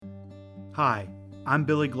Hi, I'm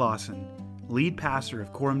Billy Glosson, lead pastor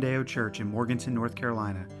of Coram Deo Church in Morganton, North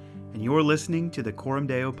Carolina, and you're listening to the Coram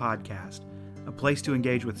Deo Podcast, a place to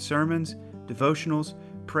engage with sermons, devotionals,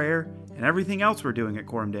 prayer, and everything else we're doing at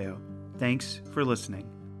Coram Deo. Thanks for listening.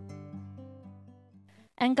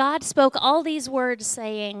 And God spoke all these words,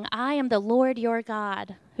 saying, I am the Lord your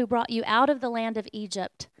God, who brought you out of the land of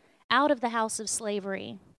Egypt, out of the house of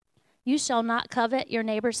slavery. You shall not covet your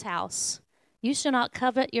neighbor's house. You shall not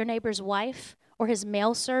covet your neighbor's wife, or his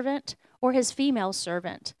male servant, or his female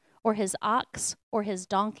servant, or his ox, or his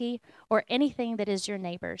donkey, or anything that is your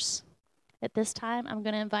neighbor's. At this time, I'm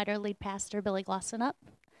going to invite our lead pastor, Billy Glosson, up,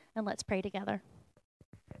 and let's pray together.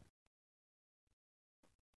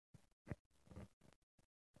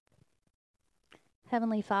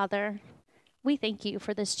 Heavenly Father, we thank you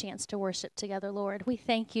for this chance to worship together, Lord. We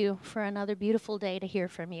thank you for another beautiful day to hear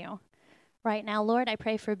from you. Right now, Lord, I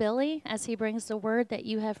pray for Billy as he brings the word that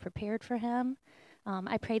you have prepared for him.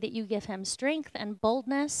 I pray that you give him strength and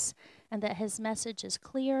boldness and that his message is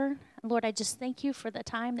clear. And Lord, I just thank you for the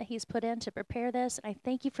time that he's put in to prepare this. And I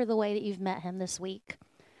thank you for the way that you've met him this week.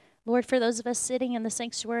 Lord, for those of us sitting in the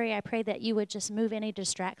sanctuary, I pray that you would just move any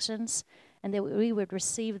distractions and that we would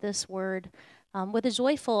receive this word with a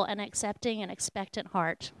joyful and accepting and expectant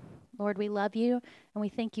heart. Lord, we love you, and we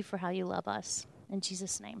thank you for how you love us. In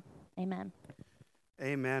Jesus' name, amen.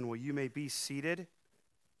 Amen. Well, you may be seated.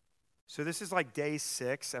 So this is like day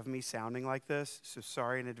 6 of me sounding like this, so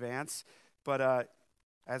sorry in advance. But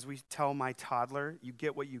as we tell my toddler, you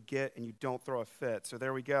get what you get and you don't throw a fit. So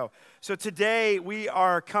there we go. So today we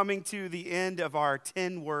are coming to the end of our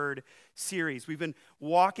 10-word series. We've been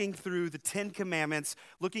walking through the 10 commandments,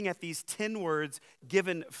 looking at these 10 words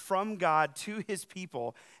given from God to his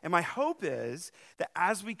people. And my hope is that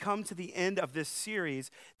as we come to the end of this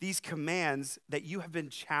series, these commands, that you have been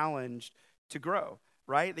challenged to grow.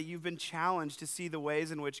 Right? That you've been challenged to see the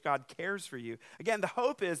ways in which God cares for you. Again, the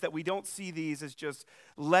hope is that we don't see these as just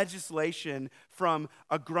legislation from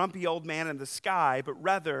a grumpy old man in the sky, but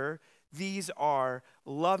rather these are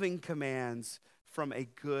loving commands from a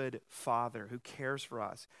good Father who cares for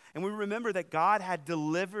us. And we remember that God had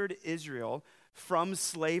delivered Israel from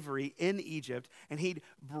slavery in Egypt, and he'd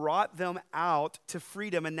brought them out to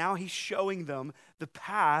freedom, and now he's showing them the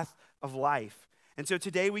path of life. And so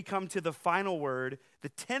today we come to the final word, the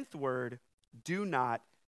 10th word, do not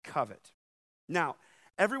covet. Now,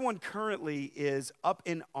 everyone currently is up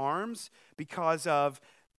in arms because of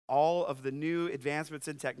all of the new advancements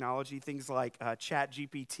in technology, things like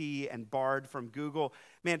ChatGPT and Bard from Google.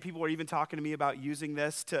 Man, people are even talking to me about using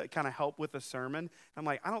this to kind of help with a sermon. I'm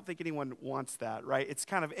like, I don't think anyone wants that, right? It's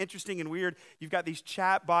kind of interesting and weird. You've got these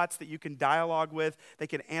chat bots that you can dialogue with. They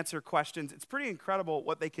can answer questions. It's pretty incredible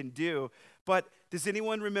what they can do. But does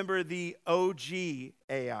anyone remember the OG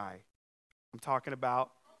AI? I'm talking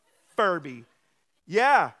about Furby.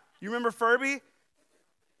 Yeah, you remember Furby?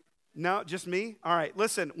 No, just me? All right,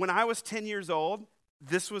 listen, when I was 10 years old,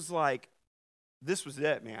 this was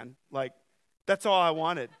it, man. Like, that's all I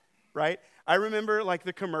wanted, right? I remember, like,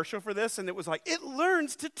 the commercial for this, and it was like, it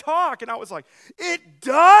learns to talk. And I was like, it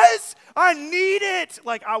does? I need it.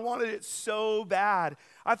 Like, I wanted it so bad.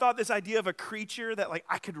 I thought this idea of a creature that, like,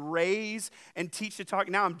 I could raise and teach to talk.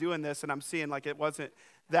 Now I'm doing this, and I'm seeing, like, it wasn't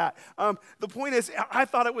that. The point is, I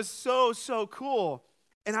thought it was so cool.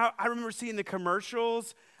 And I remember seeing the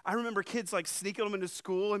commercials. I remember kids like sneaking them into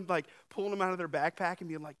school and like pulling them out of their backpack and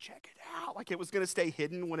being like, check it out. Like it was going to stay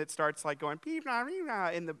hidden when it starts like going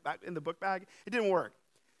in the book bag. It didn't work.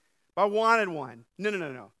 But I wanted one.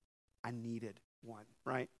 No. I needed one,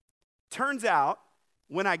 right? Turns out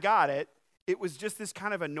when I got it, it was just this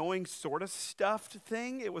kind of annoying sort of stuffed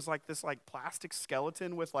thing. It was like this like plastic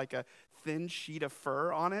skeleton with like a thin sheet of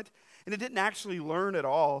fur on it. And it didn't actually learn at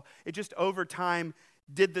all. It just over time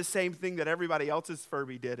did the same thing that everybody else's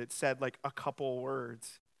Furby did. It said like a couple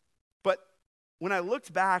words. But when I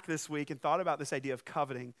looked back this week and thought about this idea of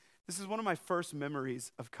coveting, this is one of my first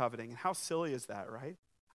memories of coveting. And how silly is that, right?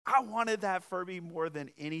 I wanted that Furby more than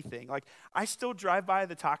anything. Like, I still drive by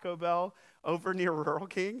the Taco Bell over near Rural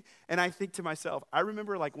King, and I think to myself, I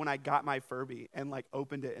remember like when I got my Furby and like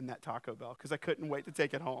opened it in that Taco Bell because I couldn't wait to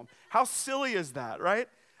take it home. How silly is that, right?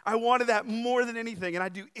 I wanted that more than anything, and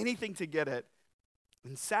I'd do anything to get it.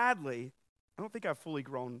 And sadly, I don't think I've fully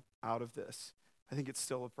grown out of this. I think it's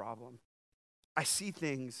still a problem. I see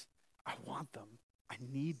things, I want them, I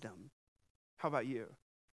need them. How about you?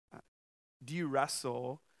 Do you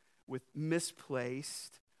wrestle with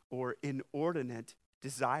misplaced or inordinate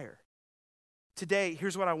desire? Today,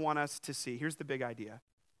 here's what I want us to see. Here's the big idea.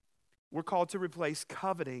 We're called to replace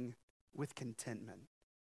coveting with contentment.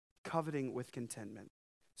 Coveting with contentment.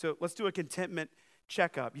 So let's do a contentment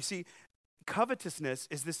checkup. You see, covetousness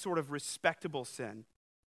is this sort of respectable sin.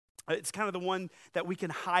 It's kind of the one that we can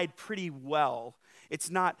hide pretty well. It's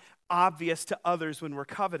not obvious to others when we're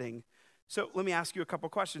coveting. So let me ask you a couple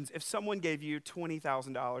questions. If someone gave you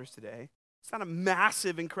 $20,000 today, it's not a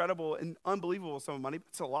massive, incredible, and unbelievable sum of money, but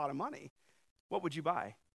it's a lot of money. What would you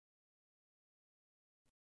buy?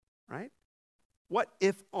 Right? What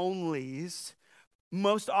if onlys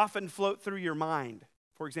most often float through your mind?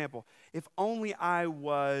 For example, if only I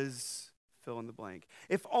was fill in the blank.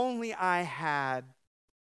 If only I had.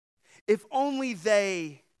 If only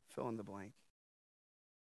they fill in the blank.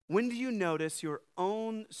 When do you notice your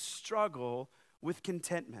own struggle with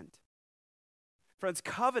contentment? Friends,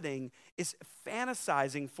 coveting is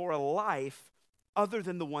fantasizing for a life other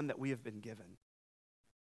than the one that we have been given.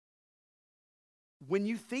 When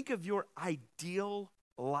you think of your ideal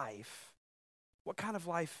life, what kind of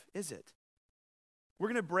life is it? We're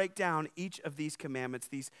going to break down each of these commandments,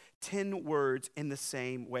 these 10 words, in the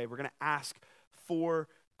same way. We're going to ask 4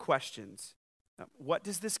 questions. What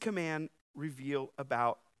does this command reveal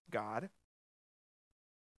about God?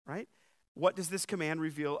 Right? What does this command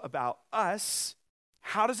reveal about us?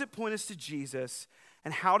 How does it point us to Jesus?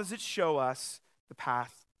 And how does it show us the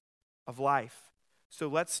path of life? So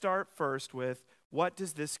let's start first with, what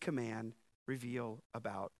does this command reveal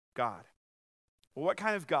about God? Well, what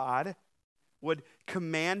kind of God would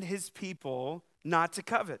command his people not to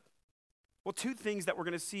covet? Well, 2 things that we're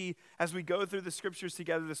going to see as we go through the scriptures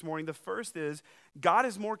together this morning. The first is, God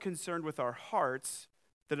is more concerned with our hearts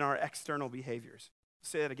than our external behaviors. I'll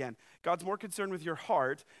say that again. God's more concerned with your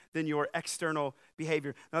heart than your external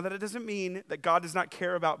behavior. Now, that it doesn't mean that God does not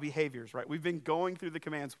care about behaviors, right? We've been going through the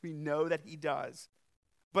commands. We know that he does.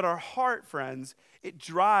 But our heart, friends, it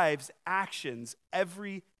drives actions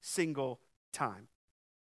every single time.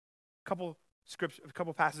 A couple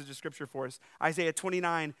passages of scripture for us. Isaiah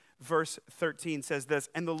 29, verse 13 says this,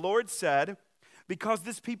 "And the Lord said, because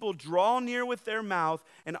this people draw near with their mouth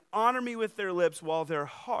and honor me with their lips, while their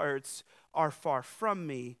hearts are far from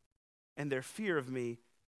me, and their fear of me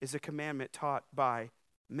is a commandment taught by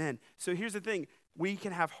men." So here's the thing. We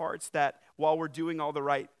can have hearts that, while we're doing all the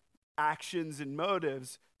right actions and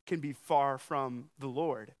motives, can be far from the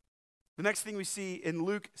Lord. The next thing we see in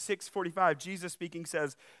Luke 6:45, Jesus speaking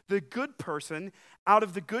says, "The good person out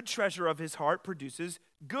of the good treasure of his heart produces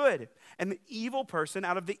good, and the evil person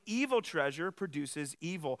out of the evil treasure produces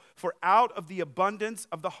evil. For out of the abundance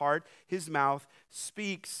of the heart his mouth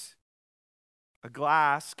speaks." A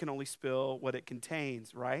glass can only spill what it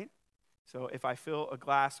contains, right? So if I fill a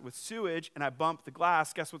glass with sewage and I bump the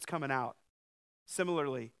glass, guess what's coming out?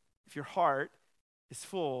 Similarly, if your heart is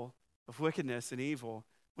full of wickedness and evil,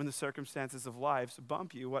 when the circumstances of life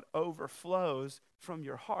bump you, what overflows from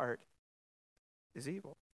your heart is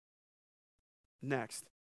evil. Next,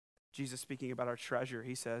 Jesus speaking about our treasure,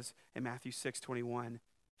 he says in Matthew 6:21,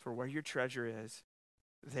 "For where your treasure is,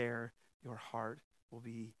 there your heart will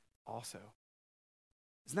be also."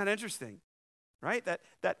 Isn't that interesting? Right? That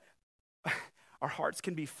our hearts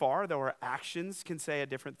can be far, though our actions can say a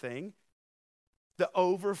different thing. The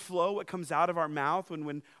overflow, what comes out of our mouth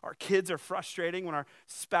when our kids are frustrating, when our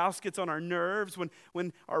spouse gets on our nerves,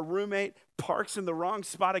 when our roommate parks in the wrong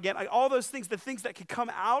spot again, like all those things, the things that could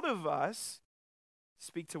come out of us,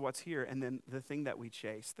 speak to what's here. And then the thing that we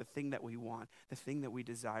chase, the thing that we want, the thing that we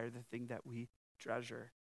desire, the thing that we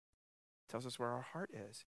treasure, tells us where our heart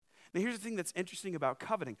is. Now, here's the thing that's interesting about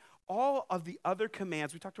coveting. All of the other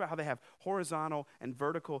commands, we talked about how they have horizontal and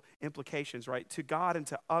vertical implications, right, to God and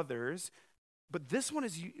to others. But this one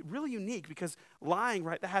is really unique because lying,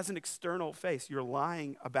 right, that has an external face. You're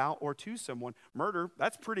lying about or to someone. Murder,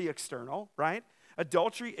 that's pretty external, right?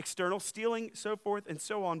 Adultery, external. Stealing, so forth and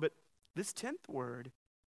so on. But this 10th word,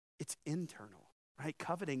 it's internal, right?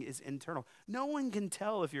 Coveting is internal. No one can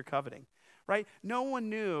tell if you're coveting, right? No one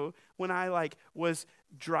knew when I was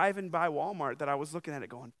driving by Walmart that I was looking at it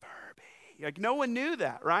going, Furby. No one knew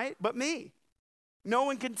that, right? But me. No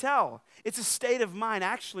one can tell. It's a state of mind.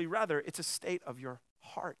 Actually, rather, it's a state of your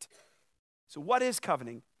heart. So what is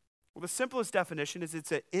coveting? Well, the simplest definition is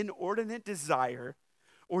it's an inordinate desire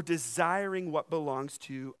or desiring what belongs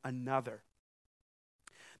to another.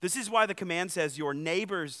 This is why the command says your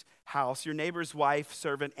neighbor's house, your neighbor's wife,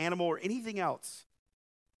 servant, animal, or anything else.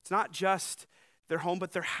 It's not just their home,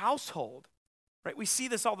 but their household. Right? We see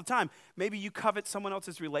this all the time. Maybe you covet someone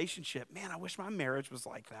else's relationship. Man, I wish my marriage was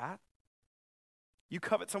like that. You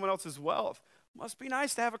covet someone else's wealth. Must be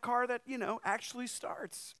nice to have a car that, actually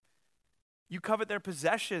starts. You covet their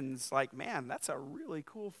possessions. Like, man, that's a really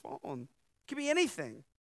cool phone. It could be anything.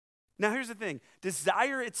 Now, here's the thing.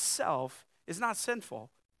 Desire itself is not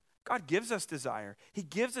sinful. God gives us desire. He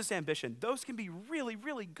gives us ambition. Those can be really,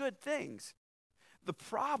 really good things. The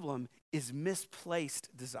problem is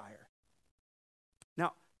misplaced desire.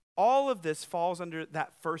 Now, all of this falls under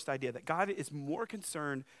that first idea that God is more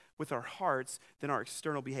concerned with our hearts than our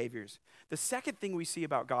external behaviors. The second thing we see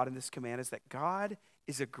about God in this command is that God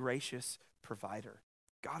is a gracious provider.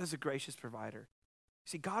 God is a gracious provider.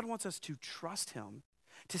 See, God wants us to trust him,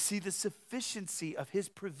 to see the sufficiency of his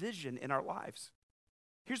provision in our lives.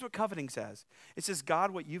 Here's what coveting says. It says,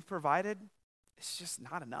 God, what you've provided, it's just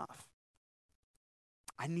not enough.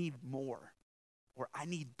 I need more, or I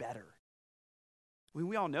need better. I mean,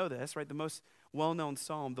 we all know this, right? The most well-known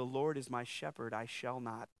psalm, the Lord is my shepherd, I shall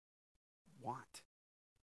not want.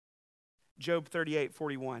 Job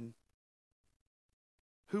 38:41.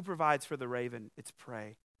 Who provides for the raven its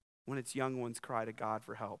prey when its young ones cry to God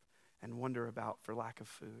for help and wonder about for lack of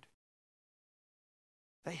food?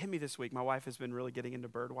 That hit me this week. My wife has been really getting into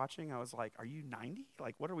bird watching. I was like, are you 90?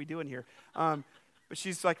 Like, what are we doing here? But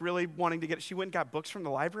she's like really wanting to get it. She went and got books from the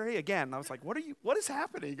library again. I was like, what is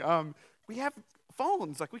happening? We have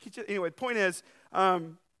phones. Like, we could just, anyway, the point is,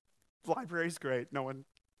 the library's great. No one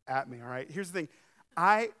at me, all right? Here's the thing.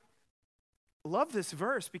 I love this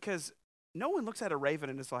verse because no one looks at a raven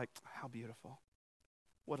and is like, how beautiful.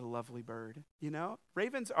 What a lovely bird, you know?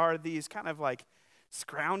 Ravens are these kind of like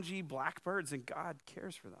scroungy blackbirds, and God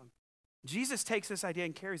cares for them. Jesus takes this idea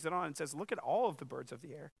and carries it on and says, look at all of the birds of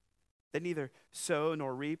the air. They neither sow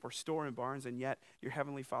nor reap or store in barns, and yet your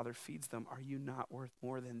heavenly Father feeds them. Are you not worth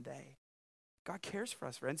more than they? God cares for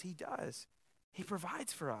us, friends. He does. He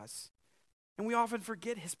provides for us. And we often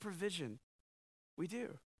forget his provision. We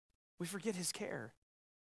do. We forget his care.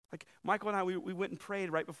 Like Michael and I, we went and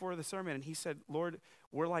prayed right before the sermon, and he said, Lord,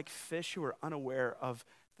 we're like fish who are unaware of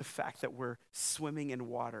the fact that we're swimming in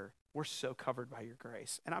water. We're so covered by your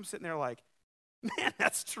grace. And I'm sitting there like, man,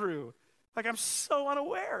 that's true. Like, I'm so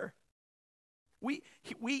unaware. We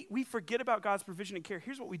forget about God's provision and care.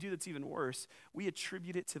 Here's what we do that's even worse. We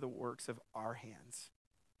attribute it to the works of our hands.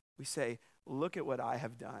 We say, look at what I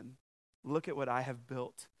have done. Look at what I have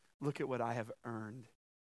built. Look at what I have earned.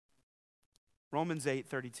 Romans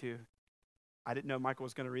 8:32. I didn't know Michael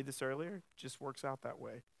was going to read this earlier. Just works out that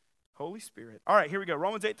way. Holy Spirit. All right, here we go.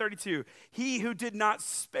 Romans 8:32. He who did not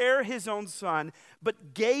spare his own son,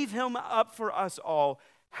 but gave him up for us all,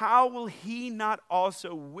 how will he not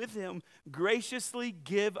also with him graciously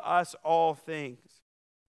give us all things?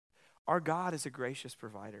 Our God is a gracious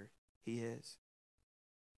provider. He is.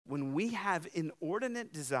 When we have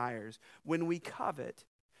inordinate desires, when we covet,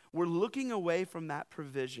 we're looking away from that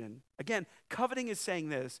provision. Again, coveting is saying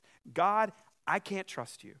this, God, I can't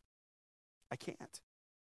trust you. I can't.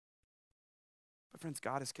 But friends,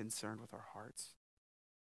 God is concerned with our hearts.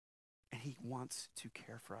 And he wants to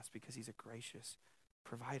care for us because he's a gracious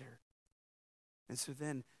provider. And so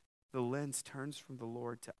then the lens turns from the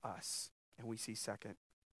Lord to us. And we see second,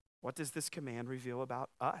 what does this command reveal about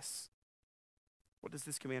us? What does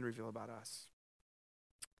this command reveal about us?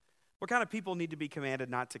 What kind of people need to be commanded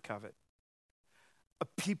not to covet? A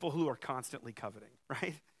people who are constantly coveting,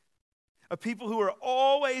 right? A people who are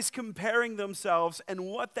always comparing themselves and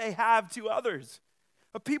what they have to others.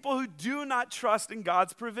 A people who do not trust in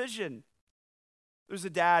God's provision. There's a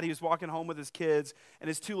dad, he was walking home with his kids, and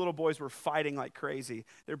his two little boys were fighting like crazy.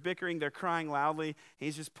 They're bickering, they're crying loudly.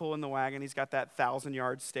 He's just pulling the wagon. He's got that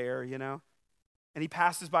 1,000-yard stare, you know? And he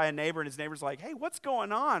passes by a neighbor, and his neighbor's like, hey, what's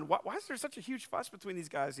going on? Why is there such a huge fuss between these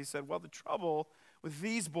guys? He said, well, the trouble with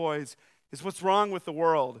these boys is what's wrong with the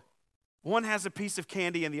world. One has a piece of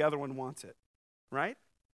candy, and the other one wants it, right?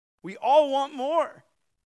 We all want more.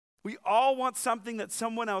 We all want something that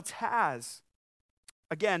someone else has.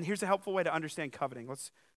 Again, here's a helpful way to understand coveting.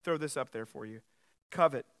 Let's throw this up there for you.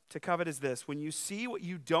 To covet is this. When you see what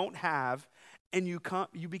you don't have, and you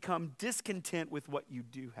become discontent with what you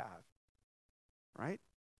do have. Right?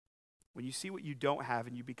 When you see what you don't have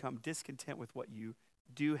and you become discontent with what you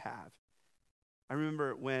do have. I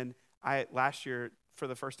remember when I, last year, for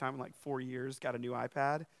the first time in like 4 years, got a new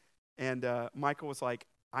iPad. And Michael was like,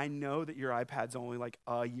 I know that your iPad's only like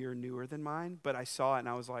a year newer than mine, but I saw it and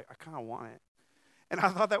I was like, I kind of want it. And I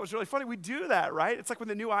thought that was really funny. We do that, right? It's like when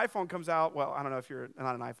the new iPhone comes out. Well, I don't know if you're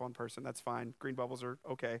not an iPhone person. That's fine. Green bubbles are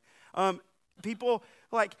okay. People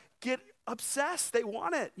like get obsessed. They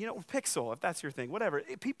want it. You know, Pixel, if that's your thing, whatever.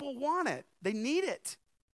 People want it. They need it.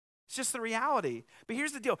 It's just the reality. But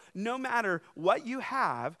here's the deal. No matter what you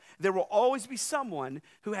have, there will always be someone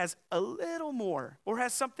who has a little more or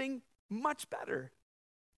has something much better.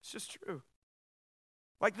 It's just true.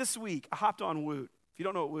 Like this week, I hopped on Woot. If you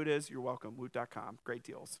don't know what Woot is, you're welcome. Woot.com. Great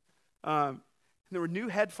deals. And there were new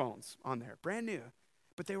headphones on there, brand new.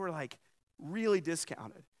 but they were like really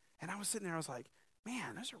discounted. And I was sitting there, I was like,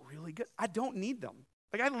 man, those are really good. I don't need them.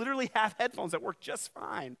 Like I literally have headphones that work just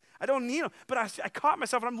fine. I don't need them. But I caught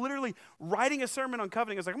myself and I'm literally writing a sermon on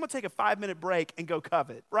coveting. I was like, I'm gonna take a 5-minute break and go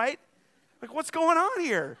covet, right? Like what's going on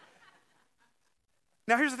here?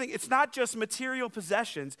 Now here's the thing, it's not just material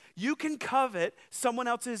possessions. You can covet someone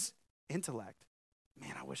else's intellect.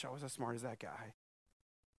 Man, I wish I was as smart as that guy.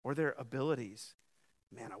 Or their abilities.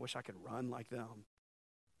 Man, I wish I could run like them.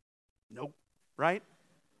 Nope, right?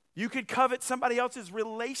 You could covet somebody else's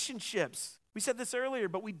relationships. We said this earlier,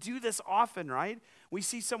 but we do this often, right? We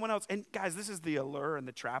see someone else, and guys, this is the allure and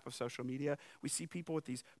the trap of social media. We see people with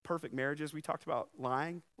these perfect marriages. We talked about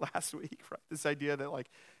lying last week, right? This idea that like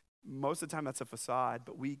most of the time that's a facade,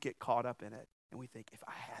 but we get caught up in it, and we think, if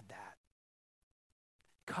I had that.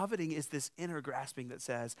 Coveting is this inner grasping that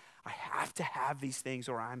says, I have to have these things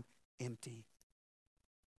or I'm empty.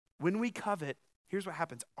 When we covet, here's what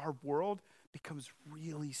happens. Our world becomes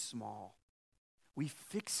really small. We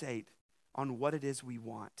fixate on what it is we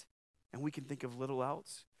want, and we can think of little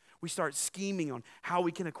else. We start scheming on how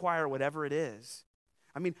we can acquire whatever it is.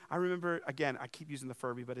 I mean, I remember, again, I keep using the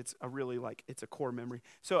Furby, but it's a core memory.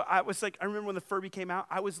 So I remember when the Furby came out,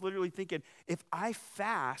 I was literally thinking, if I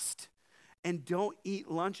fast and don't eat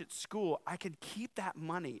lunch at school, I could keep that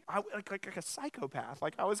money. Like a psychopath.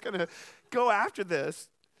 Like I was going to go after this.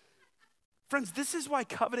 Friends, this is why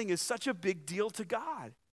coveting is such a big deal to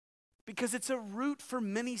God, because it's a root for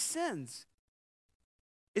many sins.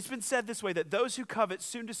 It's been said this way, that those who covet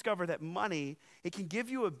soon discover that money, it can give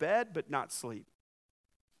you a bed but not sleep.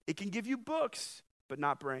 It can give you books but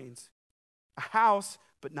not brains. A house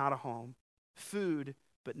but not a home. Food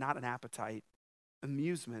but not an appetite.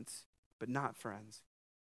 Amusements but not friends.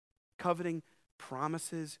 Coveting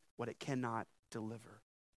promises what it cannot deliver.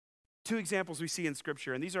 2 examples we see in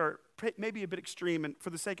Scripture, and these are maybe a bit extreme, and for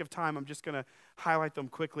the sake of time, I'm just going to highlight them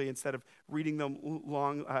quickly instead of reading them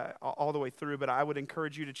long all the way through, but I would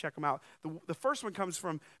encourage you to check them out. The first one comes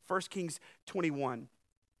from 1 Kings 21,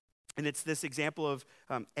 and it's this example of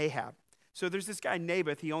Ahab. So there's this guy,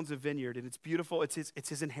 Naboth, he owns a vineyard, and it's beautiful, it's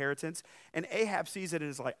his inheritance, and Ahab sees it and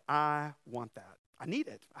is like, I want that. I need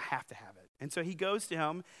it. I have to have it. And so he goes to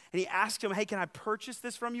him, and he asks him, hey, can I purchase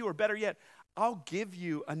this from you? Or better yet, I'll give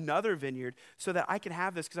you another vineyard so that I can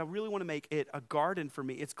have this because I really want to make it a garden for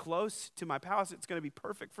me. It's close to my palace. It's going to be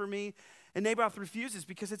perfect for me. And Naboth refuses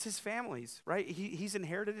because it's his family's, right? He's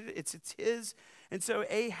inherited it. It's his. And so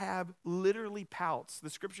Ahab literally pouts. The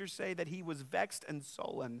scriptures say that he was vexed and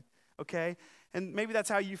sullen, okay? And maybe that's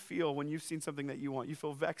how you feel when you've seen something that you want. You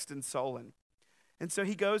feel vexed and sullen. And so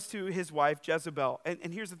he goes to his wife, Jezebel.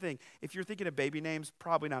 And here's the thing. If you're thinking of baby names,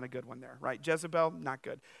 probably not a good one there, right? Jezebel, not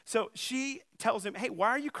good. So she tells him, hey, why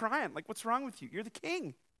are you crying? Like, what's wrong with you? You're the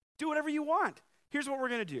king. Do whatever you want. Here's what we're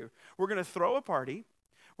going to do. We're going to throw a party.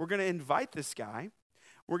 We're going to invite this guy.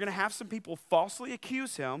 We're going to have some people falsely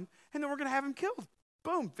accuse him. And then we're going to have him killed.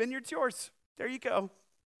 Boom, vineyard's yours. There you go.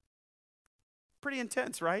 Pretty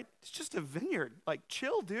intense, right? It's just a vineyard. Like,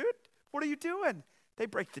 chill, dude. What are you doing? They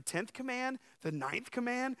break the 10th command, the 9th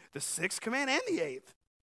command, the 6th command, and the 8th.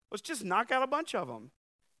 Let's just knock out a bunch of them.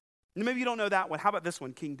 And maybe you don't know that one. How about this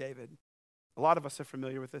one, King David? A lot of us are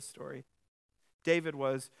familiar with this story. David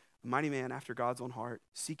was a mighty man after God's own heart,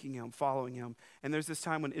 seeking him, following him. And there's this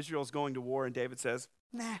time when Israel's going to war, and David says,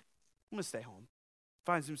 nah, I'm going to stay home.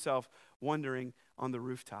 Finds himself wandering on the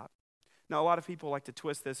rooftop. Now, a lot of people like to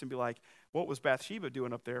twist this and be like, what was Bathsheba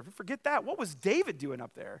doing up there? Forget that. What was David doing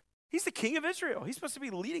up there? He's the king of Israel. He's supposed to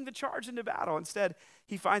be leading the charge into battle. Instead,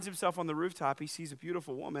 he finds himself on the rooftop. He sees a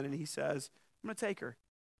beautiful woman, and he says, I'm going to take her.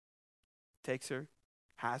 Takes her,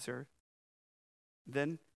 has her.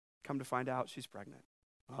 Then, come to find out, she's pregnant.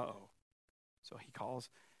 Uh-oh. So he calls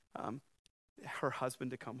her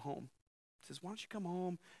husband to come home. He says, why don't you come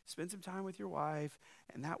home, spend some time with your wife,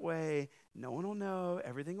 and that way, no one will know,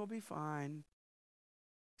 everything will be fine.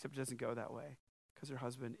 Except it doesn't go that way, because her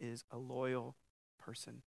husband is a loyal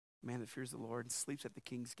person. A man that fears the Lord and sleeps at the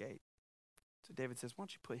king's gate. So David says, why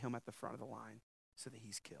don't you put him at the front of the line so that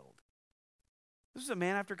he's killed? This is a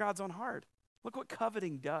man after God's own heart. Look what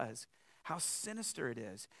coveting does. How sinister it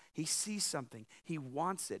is. He sees something. He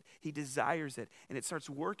wants it. He desires it. And it starts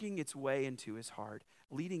working its way into his heart,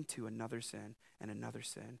 leading to another sin and another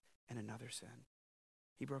sin and another sin.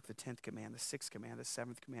 He broke the 10th command, the 6th command, the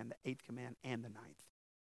 7th command, the 8th command, and the 9th.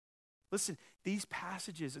 Listen, these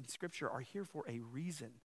passages in Scripture are here for a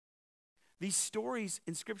reason. These stories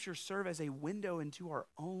in Scripture serve as a window into our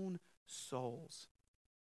own souls.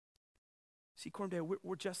 See, Corndale,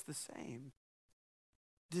 we're just the same.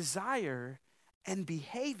 Desire and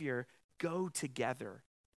behavior go together.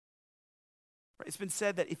 Right? It's been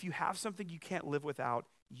said that if you have something you can't live without,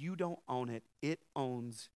 you don't own it. It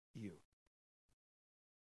owns you.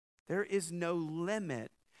 There is no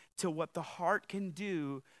limit to what the heart can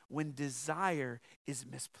do when desire is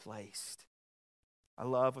misplaced. I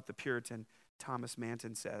love what the Puritan Thomas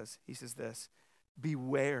Manton says. He says this,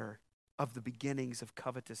 beware of the beginnings of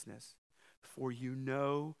covetousness, for you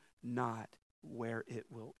know not where it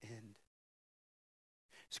will end.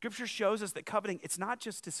 Scripture shows us that coveting, it's not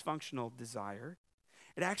just dysfunctional desire.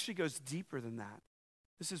 It actually goes deeper than that.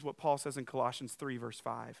 This is what Paul says in Colossians 3, verse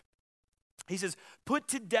 5. He says, put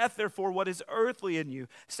to death, therefore, what is earthly in you,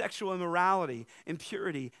 sexual immorality,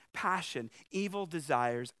 impurity, passion, evil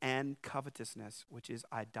desires, and covetousness, which is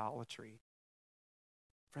idolatry.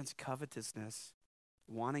 Friends, covetousness,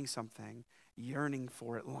 wanting something, yearning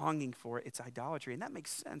for it, longing for it, it's idolatry. And that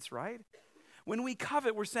makes sense, right? When we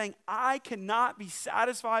covet, we're saying, I cannot be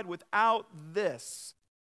satisfied without this.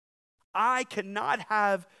 I cannot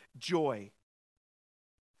have joy.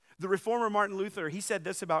 The reformer Martin Luther, he said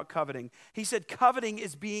this about coveting. He said, coveting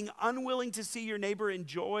is being unwilling to see your neighbor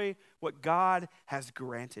enjoy what God has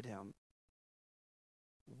granted him.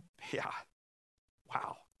 Yeah.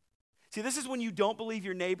 Wow. See, this is when you don't believe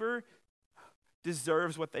your neighbor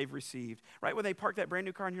deserves what they've received. Right? When they park that brand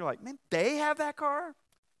new car and you're like, man, they have that car?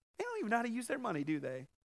 They don't even know how to use their money, do they?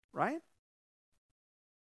 Right?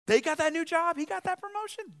 They got that new job. He got that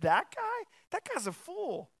promotion. That guy's a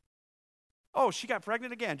fool. Oh, she got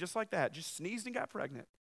pregnant again, just like that. Just sneezed and got pregnant.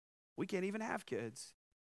 We can't even have kids.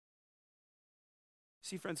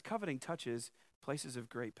 See, friends, coveting touches places of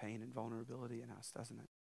great pain and vulnerability in us, doesn't it?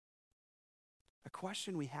 A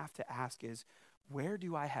question we have to ask is, where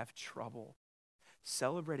do I have trouble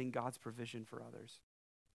celebrating God's provision for others?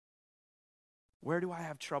 Where do I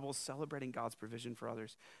have trouble celebrating God's provision for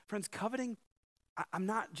others? Friends, coveting, I'm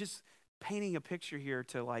not just painting a picture here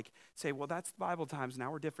to like say, well, that's the Bible times,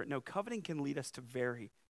 now we're different. No, coveting can lead us to very,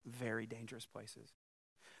 very dangerous places.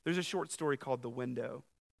 There's a short story called The Window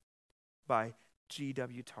by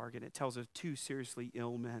G.W. Target. It tells of two seriously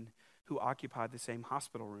ill men who occupied the same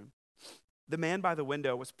hospital room. The man by the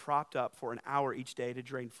window was propped up for an hour each day to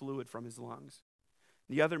drain fluid from his lungs.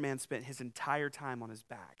 The other man spent his entire time on his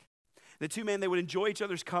back. The two men, they would enjoy each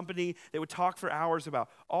other's company. They would talk for hours about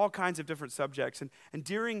all kinds of different subjects. And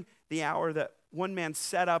during the hour that one man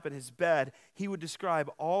sat up in his bed, he would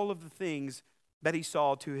describe all of the things that he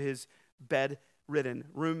saw to his bedridden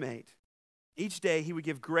roommate. Each day, he would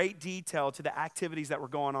give great detail to the activities that were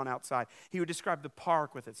going on outside. He would describe the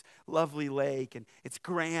park with its lovely lake and its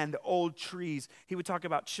grand old trees. He would talk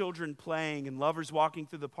about children playing and lovers walking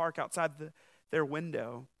through the park outside their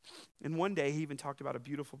window. And one day, he even talked about a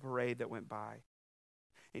beautiful parade that went by.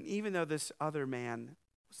 And even though this other man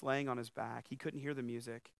was laying on his back, he couldn't hear the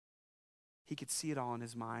music. He could see it all in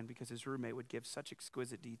his mind because his roommate would give such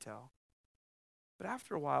exquisite detail. But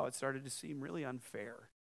after a while, it started to seem really unfair.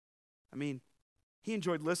 I mean, he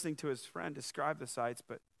enjoyed listening to his friend describe the sights,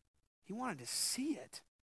 but he wanted to see it.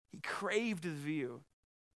 He craved the view.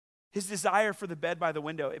 His desire for the bed by the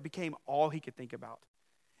window, it became all he could think about.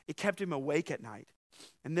 It kept him awake at night.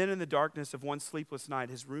 And then in the darkness of one sleepless night,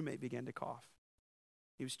 his roommate began to cough.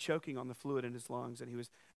 He was choking on the fluid in his lungs, and he was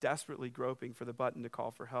desperately groping for the button to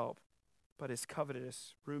call for help. But his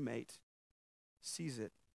covetous roommate sees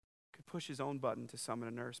it, could push his own button to summon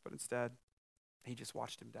a nurse, but instead, he just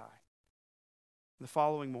watched him die. The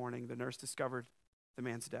following morning, the nurse discovered the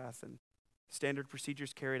man's death, and standard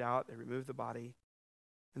procedures carried out. They removed the body.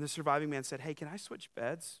 And the surviving man said, hey, can I switch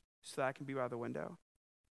beds so that I can be by the window?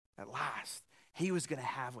 At last, he was going to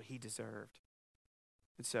have what he deserved.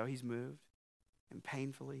 And so he's moved, and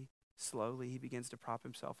painfully, slowly, he begins to prop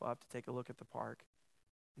himself up to take a look at the park.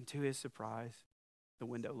 And to his surprise, the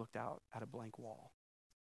window looked out at a blank wall.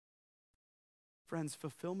 Friends,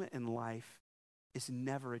 fulfillment in life is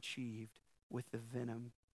never achieved with the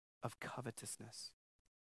venom of covetousness.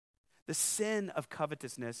 The sin of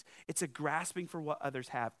covetousness, it's a grasping for what others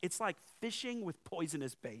have. It's like fishing with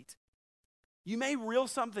poisonous bait. You may reel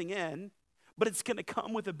something in, but it's going to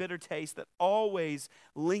come with a bitter taste that always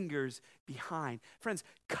lingers behind. Friends,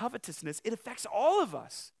 covetousness, it affects all of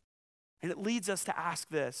us. And it leads us to ask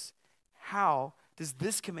this: how does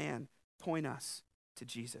this command point us to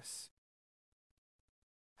Jesus?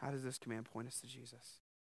 How does this command point us to Jesus?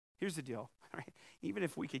 Here's the deal, right? Even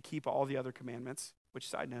if we could keep all the other commandments, which,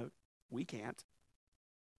 side note, we can't,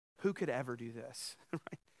 who could ever do this,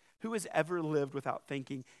 right? Who has ever lived without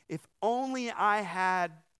thinking, if only I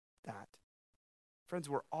had that? Friends,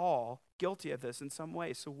 we're all guilty of this in some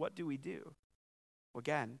way, so what do? Well,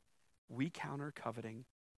 again, we counter coveting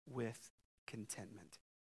with contentment.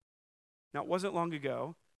 Now, it wasn't long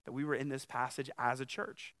ago that we were in this passage as a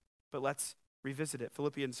church. But let's revisit it.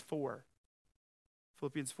 Philippians 4,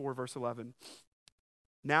 verse 11.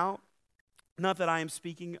 Now, not that I am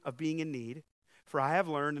speaking of being in need, for I have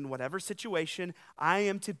learned in whatever situation I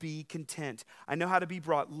am to be content. I know how to be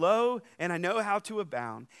brought low, and I know how to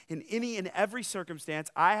abound. In any and every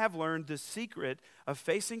circumstance, I have learned the secret of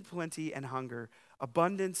facing plenty and hunger,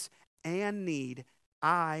 abundance and need.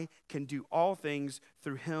 I can do all things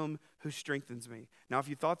through him who strengthens me. Now, if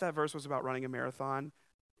you thought that verse was about running a marathon,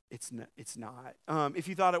 it's not. If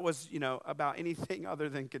you thought it was, about anything other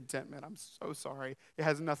than contentment, I'm so sorry. It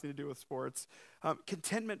has nothing to do with sports.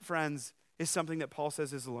 Contentment, friends, is something that Paul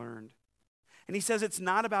says is learned. And he says it's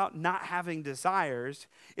not about not having desires.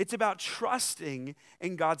 It's about trusting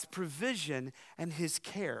in God's provision and his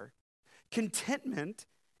care. Contentment,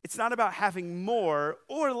 it's not about having more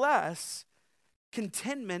or less.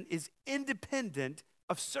 Contentment is independent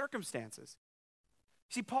of circumstances.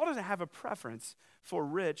 See, Paul doesn't have a preference for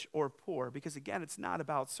rich or poor because, again, it's not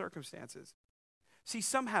about circumstances. See,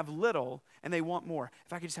 some have little and they want more.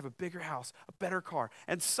 If I could just have a bigger house, a better car.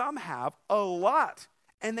 And some have a lot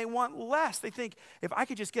and they want less. They think, if I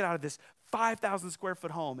could just get out of this 5,000 square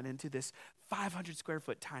foot home and into this 500 square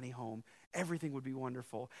foot tiny home, everything would be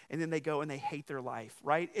wonderful. And then they go and they hate their life,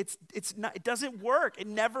 right? It's not, it doesn't work. It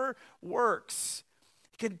never works.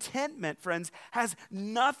 Contentment, friends, has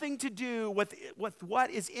nothing to do with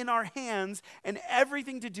what is in our hands and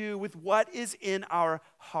everything to do with what is in our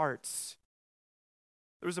hearts.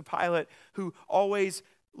 There was a pilot who always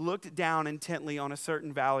looked down intently on a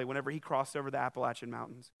certain valley whenever he crossed over the Appalachian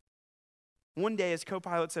Mountains. One day his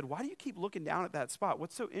co-pilot said, "Why do you keep looking down at that spot?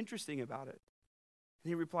 What's so interesting about it?" And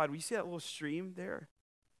he replied, "Well, you see that little stream there?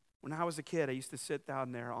 When I was a kid, I used to sit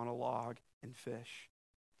down there on a log and fish.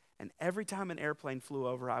 And every time an airplane flew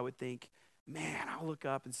over, I would think, man, I'll look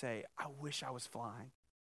up and say, I wish I was flying.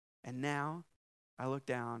 And now I look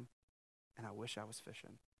down and I wish I was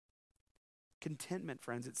fishing." Contentment,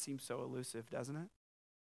 friends, it seems so elusive, doesn't it?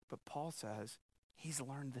 But Paul says he's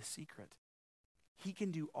learned the secret. He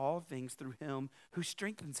can do all things through him who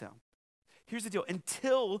strengthens him. Here's the deal.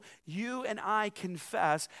 Until you and I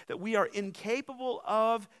confess that we are incapable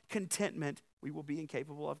of contentment, we will be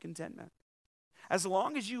incapable of contentment. As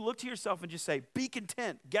long as you look to yourself and just say, be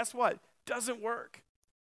content, guess what? Doesn't work.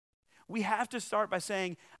 We have to start by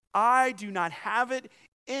saying, I do not have it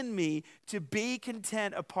in me to be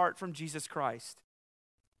content apart from Jesus Christ.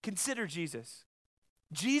 Consider Jesus.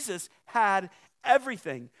 Jesus had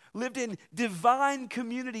everything, lived in divine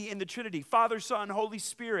community in the Trinity, Father, Son, Holy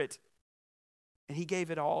Spirit. And he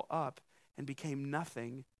gave it all up and became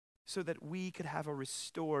nothing so that we could have a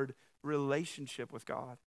restored relationship with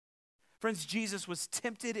God. Friends, Jesus was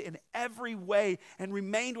tempted in every way and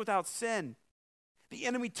remained without sin. The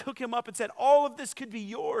enemy took him up and said, all of this could be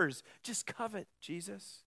yours. Just covet,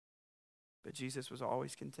 Jesus. But Jesus was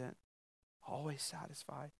always content, always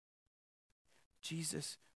satisfied.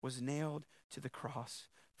 Jesus was nailed to the cross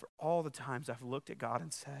for all the times I've looked at God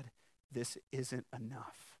and said, this isn't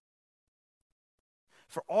enough.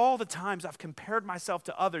 For all the times I've compared myself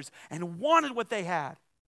to others and wanted what they had.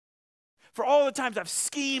 For all the times I've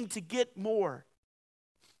schemed to get more.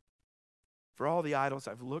 For all the idols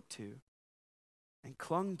I've looked to and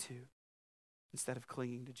clung to instead of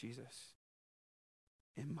clinging to Jesus.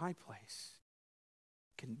 In my place,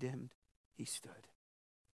 condemned, he stood.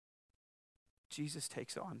 Jesus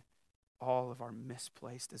takes on all of our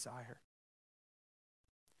misplaced desire.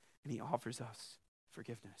 And he offers us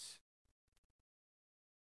forgiveness.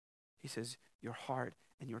 He says, your heart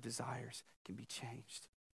and your desires can be changed.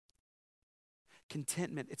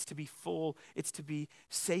 Contentment, it's to be full, it's to be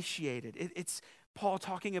satiated. It's Paul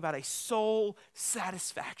talking about a soul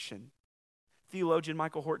satisfaction. Theologian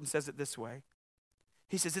Michael Horton says it this way.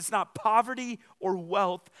 He says, it's not poverty or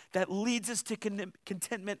wealth that leads us to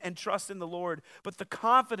contentment and trust in the Lord, but the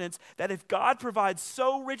confidence that if God provides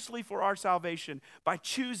so richly for our salvation by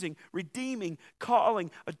choosing, redeeming,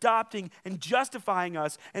 calling, adopting, and justifying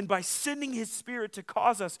us, and by sending his Spirit to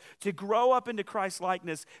cause us to grow up into Christ's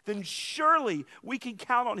likeness, then surely we can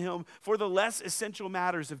count on him for the less essential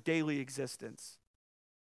matters of daily existence.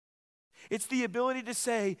 It's the ability to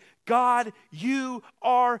say, God, you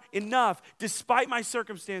are enough, despite my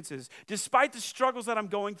circumstances, despite the struggles that I'm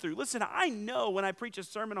going through. Listen, I know when I preach a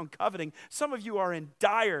sermon on coveting, some of you are in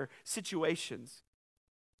dire situations.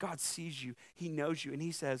 God sees you, he knows you, and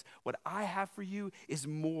he says, what I have for you is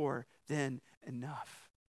more than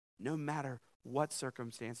enough, no matter what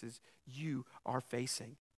circumstances you are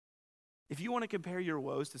facing. If you want to compare your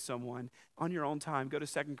woes to someone on your own time, go to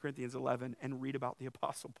 2 Corinthians 11 and read about the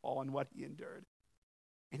Apostle Paul and what he endured.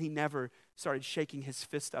 And he never started shaking his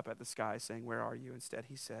fist up at the sky saying, where are you? Instead,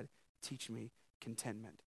 he said, teach me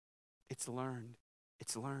contentment. It's learned.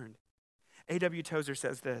 It's learned. A.W. Tozer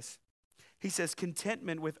says this. He says,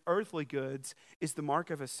 contentment with earthly goods is the mark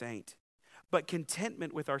of a saint, but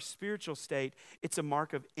contentment with our spiritual state, it's a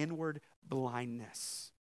mark of inward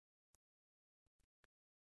blindness.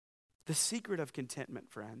 The secret of contentment,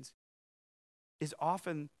 friends, is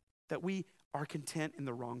often that we are content in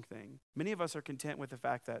the wrong thing. Many of us are content with the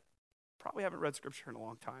fact that probably haven't read scripture in a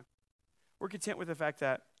long time. We're content with the fact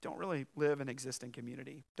that don't really live and exist in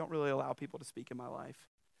community, don't really allow people to speak in my life.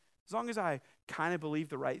 As long as I kind of believe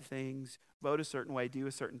the right things, vote a certain way, do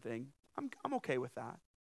a certain thing, I'm okay with that.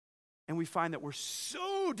 And we find that we're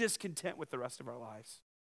so discontent with the rest of our lives.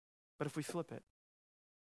 But if we flip it,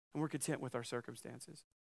 and we're content with our circumstances,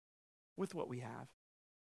 with what we have,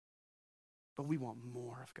 but we want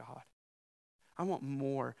more of God. I want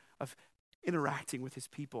more of interacting with his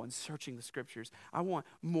people and searching the scriptures. I want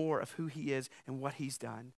more of who he is and what he's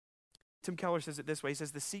done. Tim Keller says it this way. He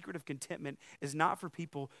says, the secret of contentment is not for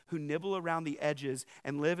people who nibble around the edges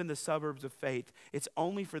and live in the suburbs of faith. It's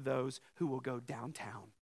only for those who will go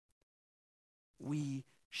downtown. We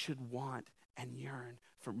should want and yearn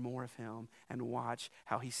for more of him and watch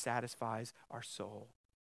how he satisfies our soul.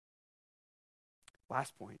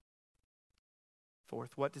 Last point.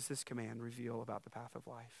 Fourth, what does this command reveal about the path of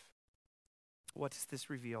life? What does this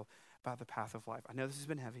reveal about the path of life? I know this has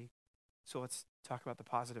been heavy, so let's talk about the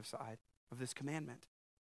positive side of this commandment.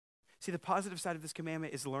 See, the positive side of this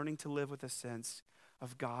commandment is learning to live with a sense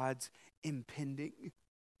of God's impending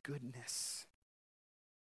goodness.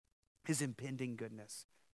 His impending goodness.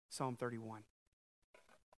 Psalm 31.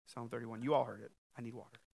 Psalm 31. You all heard it. I need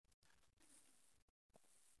water.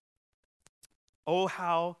 Oh,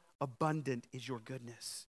 how abundant is your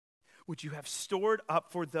goodness, which you have stored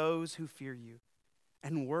up for those who fear you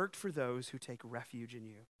and worked for those who take refuge in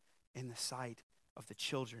you in the sight of the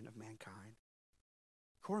children of mankind.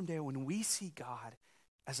 Coram Deo, when we see God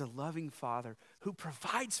as a loving Father who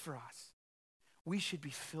provides for us, we should be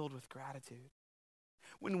filled with gratitude.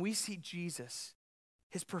 When we see Jesus,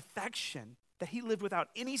 his perfection, that he lived without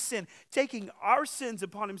any sin, taking our sins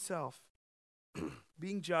upon himself,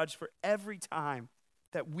 being judged for every time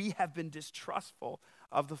that we have been distrustful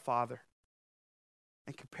of the Father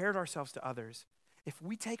and compared ourselves to others, if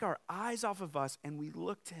we take our eyes off of us and we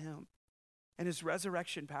look to him and his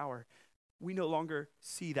resurrection power, we no longer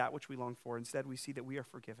see that which we long for. Instead, we see that we are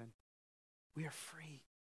forgiven. We are free.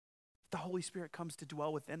 The Holy Spirit comes to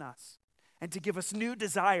dwell within us and to give us new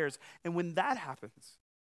desires. And when that happens,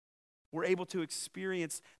 we're able to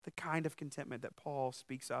experience the kind of contentment that Paul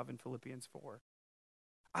speaks of in Philippians 4.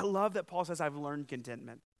 I love that Paul says, I've learned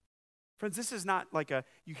contentment. Friends, this is not like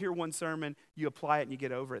you hear one sermon, you apply it, and you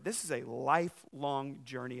get over it. This is a lifelong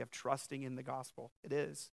journey of trusting in the gospel. It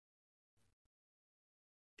is.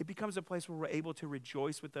 It becomes a place where we're able to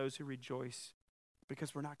rejoice with those who rejoice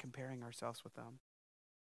because we're not comparing ourselves with them.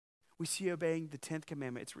 We see obeying the 10th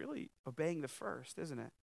commandment. It's really obeying the first, isn't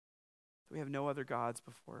it? We have no other gods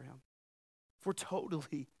before him. If we're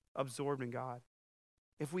totally absorbed in God,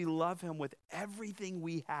 if we love him with everything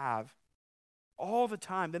we have all the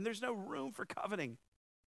time, then there's no room for coveting.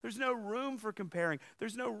 There's no room for comparing.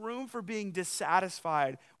 There's no room for being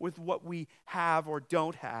dissatisfied with what we have or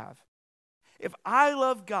don't have. If I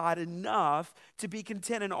love God enough to be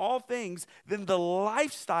content in all things, then the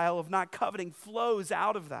lifestyle of not coveting flows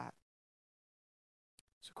out of that.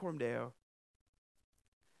 So, Coram Deo,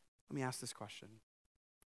 let me ask this question.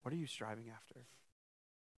 What are you striving after?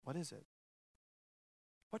 What is it?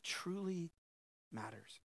 What truly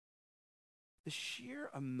matters? The sheer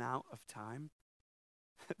amount of time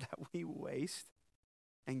that we waste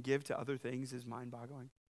and give to other things is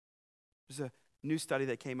mind-boggling. There's a new study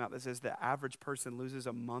that came out that says the average person loses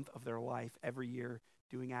a month of their life every year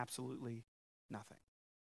doing absolutely nothing,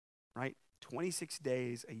 right? 26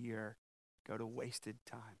 days a year go to wasted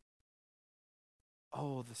time.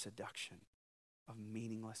 Oh, the seduction of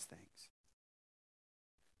meaningless things.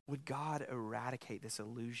 Would God eradicate this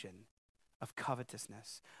illusion of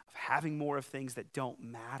covetousness, of having more of things that don't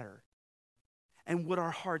matter? And would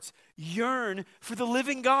our hearts yearn for the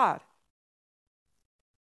living God?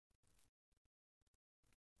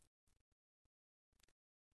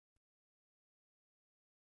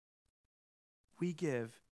 We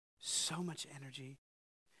give so much energy,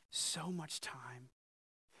 so much time,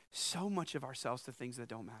 so much of ourselves to things that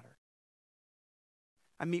don't matter.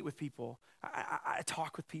 I meet with people, I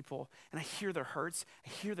talk with people, and I hear their hurts, I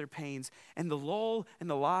hear their pains, and the lull and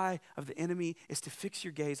the lie of the enemy is to fix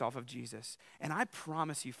your gaze off of Jesus. And I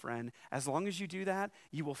promise you, friend, as long as you do that,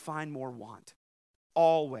 you will find more want.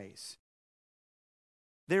 always.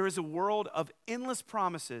 There is a world of endless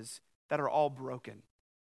promises that are all broken.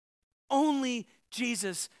 Only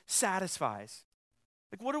Jesus satisfies.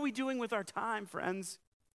 Like, what are we doing with our time, friends?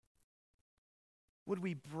 Would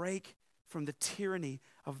we break from the tyranny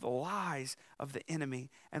of the lies of the enemy,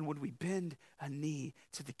 and would we bend a knee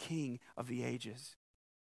to the King of the ages?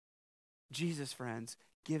 Jesus, friends,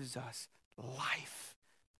 gives us life,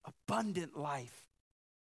 abundant life.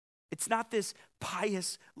 It's not this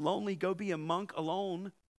pious, lonely, go be a monk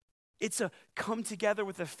alone. It's a come together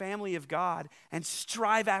with the family of God and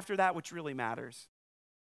strive after that which really matters.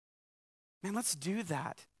 Man, let's do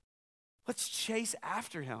that. Let's chase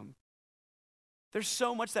after him. There's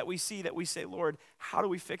so much that we see that we say, Lord, how do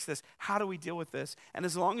we fix this? How do we deal with this? And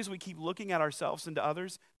as long as we keep looking at ourselves and to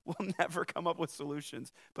others, we'll never come up with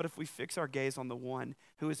solutions. But if we fix our gaze on the one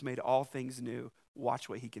who has made all things new, watch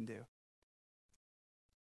what he can do.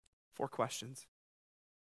 4 questions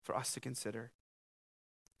for us to consider.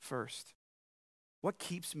 First, what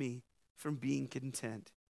keeps me from being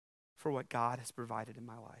content for what God has provided in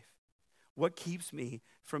my life? What keeps me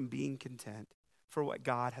from being content for what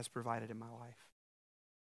God has provided in my life?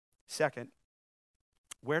 Second,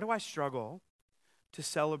 where do I struggle to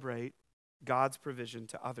celebrate God's provision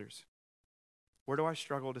to others? Where do I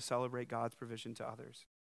struggle to celebrate God's provision to others?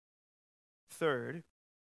 Third,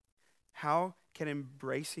 how can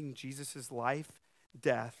embracing Jesus' life,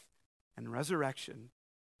 death, and resurrection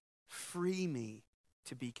free me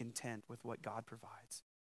to be content with what God provides?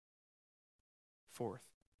 Fourth,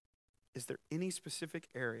 is there any specific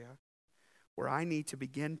area where I need to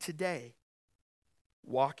begin today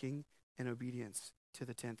walking in obedience to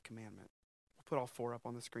the 10th commandment? I'll put all 4 up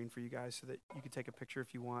on the screen for you guys so that you can take a picture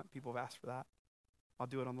if you want. People have asked for that. I'll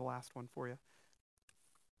do it on the last one for you.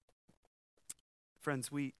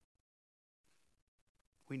 Friends, we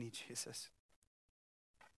need Jesus.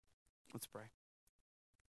 Let's pray.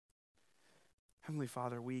 Heavenly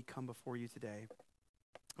Father, we come before you today.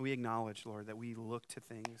 We acknowledge, Lord, that we look to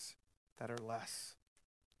things that are less.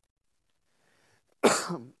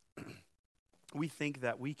 We think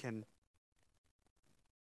that we can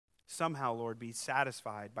somehow, Lord, be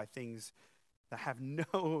satisfied by things that have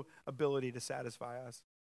no ability to satisfy us.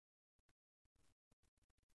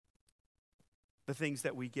 The things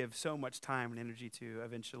that we give so much time and energy to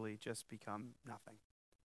eventually just become nothing.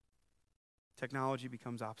 Technology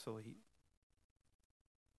becomes obsolete.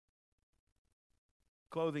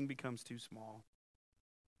 Clothing becomes too small.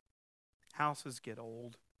 Houses get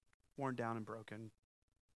old, worn down and broken.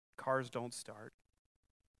 Cars don't start.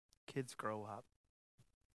 Kids grow up.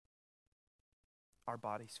 Our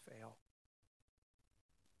bodies fail.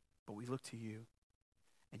 But we look to you,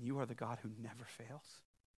 and you are the God who never fails.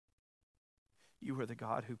 You are the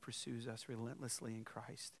God who pursues us relentlessly in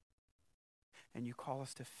Christ. And you call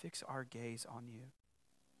us to fix our gaze on you,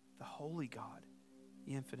 the holy God,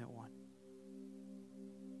 the infinite one.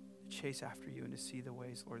 To chase after you and to see the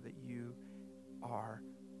ways, Lord, that you are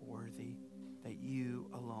worthy, that you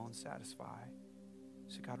alone satisfy.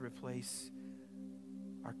 So God, replace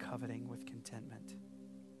our coveting with contentment.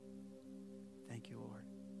 Thank you, Lord.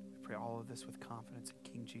 We pray all of this with confidence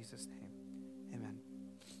in King Jesus' name. Amen.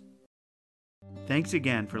 Thanks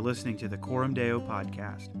again for listening to the Coram Deo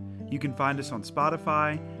podcast. You can find us on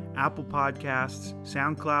Spotify, Apple Podcasts,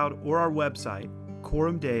 SoundCloud, or our website,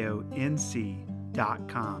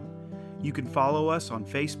 coramdeonc.com. You can follow us on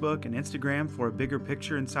Facebook and Instagram for a bigger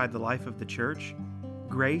picture inside the life of the church.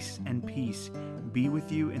 Grace and peace be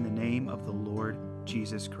with you in the name of the Lord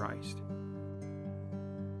Jesus Christ.